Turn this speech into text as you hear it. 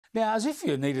Now, as if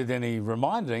you needed any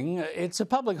reminding, it's a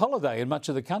public holiday in much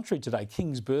of the country today.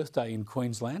 King's birthday in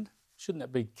Queensland. Shouldn't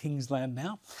it be Kingsland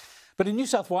now? But in New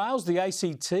South Wales, the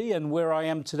ACT, and where I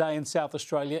am today in South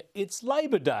Australia, it's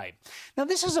Labor Day. Now,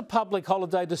 this is a public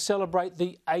holiday to celebrate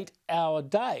the 8-hour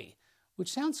day,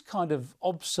 which sounds kind of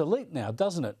obsolete now,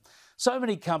 doesn't it? So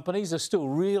many companies are still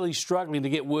really struggling to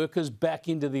get workers back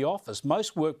into the office.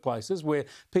 Most workplaces where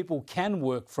people can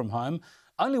work from home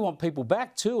only want people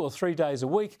back 2 or 3 days a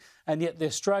week, and yet they're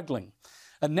struggling.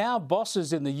 And now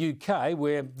bosses in the UK,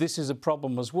 where this is a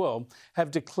problem as well,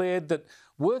 have declared that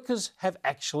workers have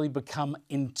actually become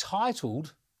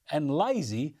entitled and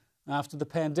lazy after the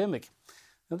pandemic.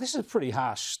 Now, this is pretty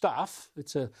harsh stuff.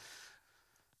 It's a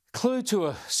clue to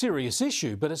a serious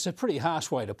issue, but it's a pretty harsh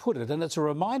way to put it. And it's a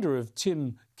reminder of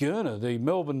Tim Gurner, the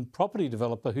Melbourne property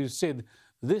developer, who said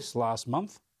this last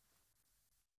month.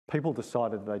 People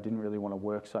decided they didn't really want to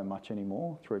work so much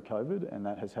anymore through COVID, and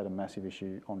that has had a massive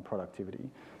issue on productivity.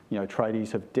 You know, tradies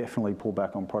have definitely pulled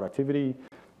back on productivity.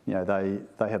 You know,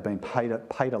 they have been paid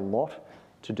a lot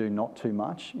to do not too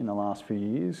much in the last few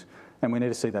years, and we need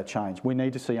to see that change. We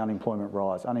need to see unemployment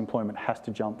rise. Unemployment has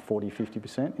to jump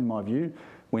 40–50% in my view.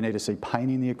 We need to see pain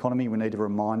in the economy. We need to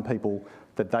remind people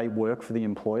that they work for the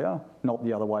employer, not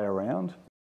the other way around.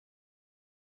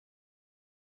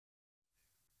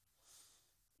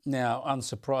 Now,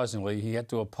 unsurprisingly, he had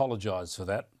to apologise for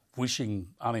that, wishing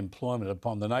unemployment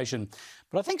upon the nation.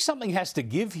 But I think something has to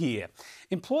give here.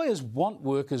 Employers want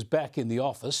workers back in the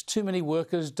office. Too many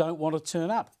workers don't want to turn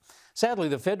up. Sadly,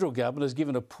 the federal government has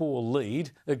given a poor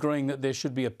lead, agreeing that there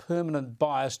should be a permanent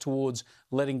bias towards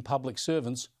letting public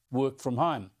servants work from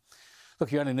home.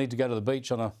 Look, you only need to go to the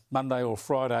beach on a Monday or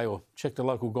Friday or check the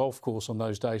local golf course on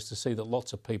those days to see that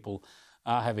lots of people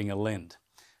are having a lend.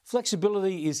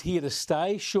 Flexibility is here to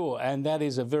stay, sure, and that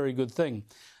is a very good thing.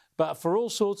 But for all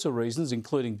sorts of reasons,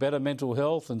 including better mental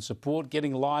health and support,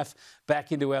 getting life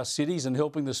back into our cities and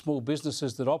helping the small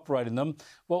businesses that operate in them,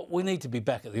 well, we need to be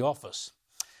back at the office.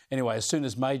 Anyway, as soon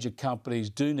as major companies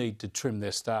do need to trim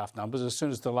their staff numbers, as soon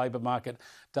as the labour market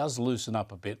does loosen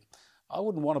up a bit, I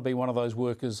wouldn't want to be one of those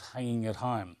workers hanging at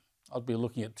home. I'd be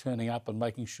looking at turning up and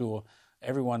making sure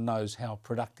everyone knows how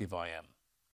productive I am.